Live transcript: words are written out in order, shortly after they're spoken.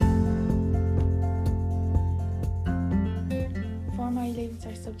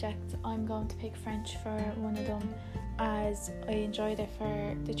cert subjects, I'm going to pick French for one of them, as I enjoyed it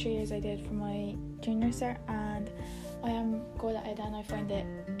for the 3 years I did for my junior cert, and I am good at it and I find it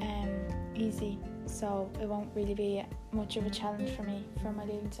easy, so it won't really be much of a challenge for me for my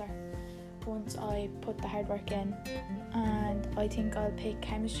leaving cert once I put the hard work in. And I think I'll pick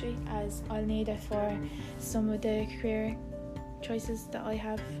chemistry, as I'll need it for some of the career choices that I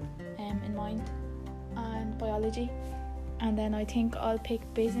have in mind, and biology. And then I think I'll pick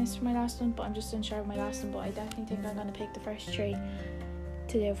business for my last one, but I'm just unsure of my last one, but I definitely think I'm going to pick the first 3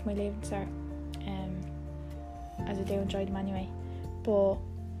 to do for my leaving cert, as I do enjoy them anyway. But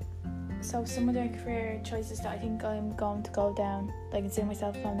so some of the career choices that I think I'm going to go down, that I can see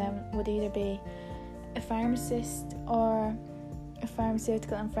myself going down, would either be a pharmacist, or a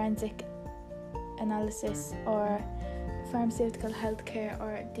pharmaceutical and forensic analysis, or pharmaceutical healthcare,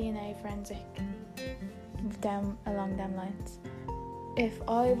 or DNA forensic, down along them lines. If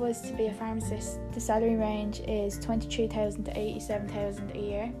I was to be a pharmacist, the salary range is 23,000 to 87,000 a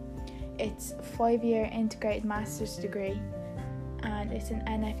year. It's a 5-year integrated master's degree, and it's an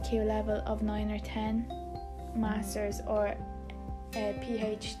NFQ level of 9 or 10, master's or a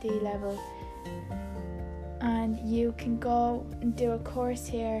PhD level. And you can go and do a course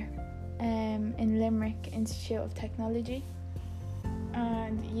here in Limerick Institute of Technology,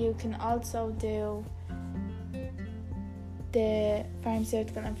 and you can also do the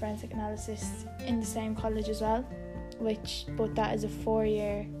pharmaceutical and forensic analysis in the same college as well, but that is a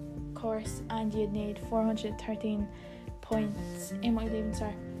 4-year course, and you'd need 413 points in my leaving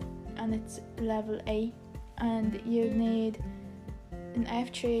cert, and it's level A, and you'd need an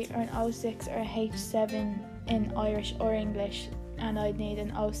F3 or an O6 or a H7 in Irish or English, and I'd need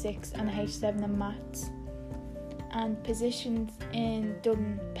an O6 and a H7 in maths. And positions in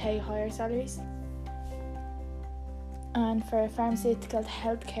Dublin pay higher salaries. And for pharmaceutical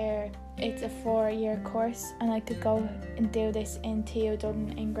healthcare, it's a 4-year course, and I could go and do this in TU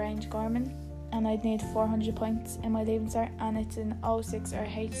Dublin in Grange Gorman, and I'd need 400 points in my leaving cert, and it's an O6 or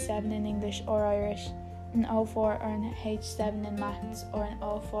H7 in English or Irish, an O4 or an H7 in maths, or an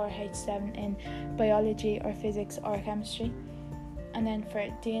O4 H7 in biology or physics or chemistry. And then for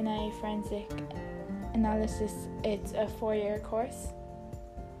DNA forensic analysis, it's a 4-year course,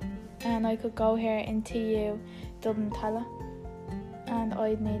 and I could go here in TU Dublin Tala, and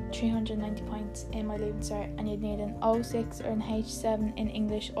I'd need 390 points in my leaving cert, and you'd need an O6 or an H7 in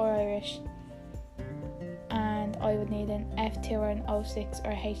English or Irish, and I would need an F2 or an O6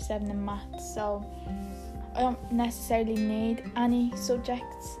 or H7 in maths. So I don't necessarily need any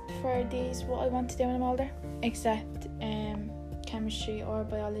subjects for these, what I want to do when I'm older, except chemistry or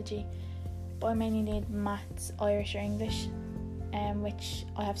biology, but I mainly need maths, Irish or English, which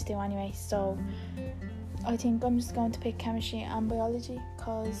I have to do anyway. So I think I'm just going to pick chemistry and biology,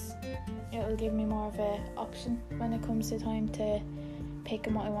 because it will give me more of an option when it comes to time to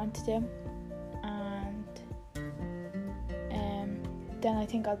picking what I want to do. And then I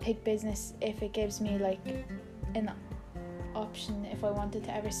think I'll pick business if it gives me like an option if I wanted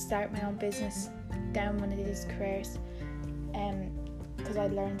to ever start my own business down one of these careers, because I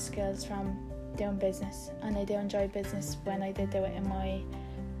learned skills from doing business, and I do enjoy business when I did do it in my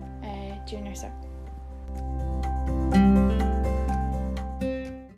junior cert.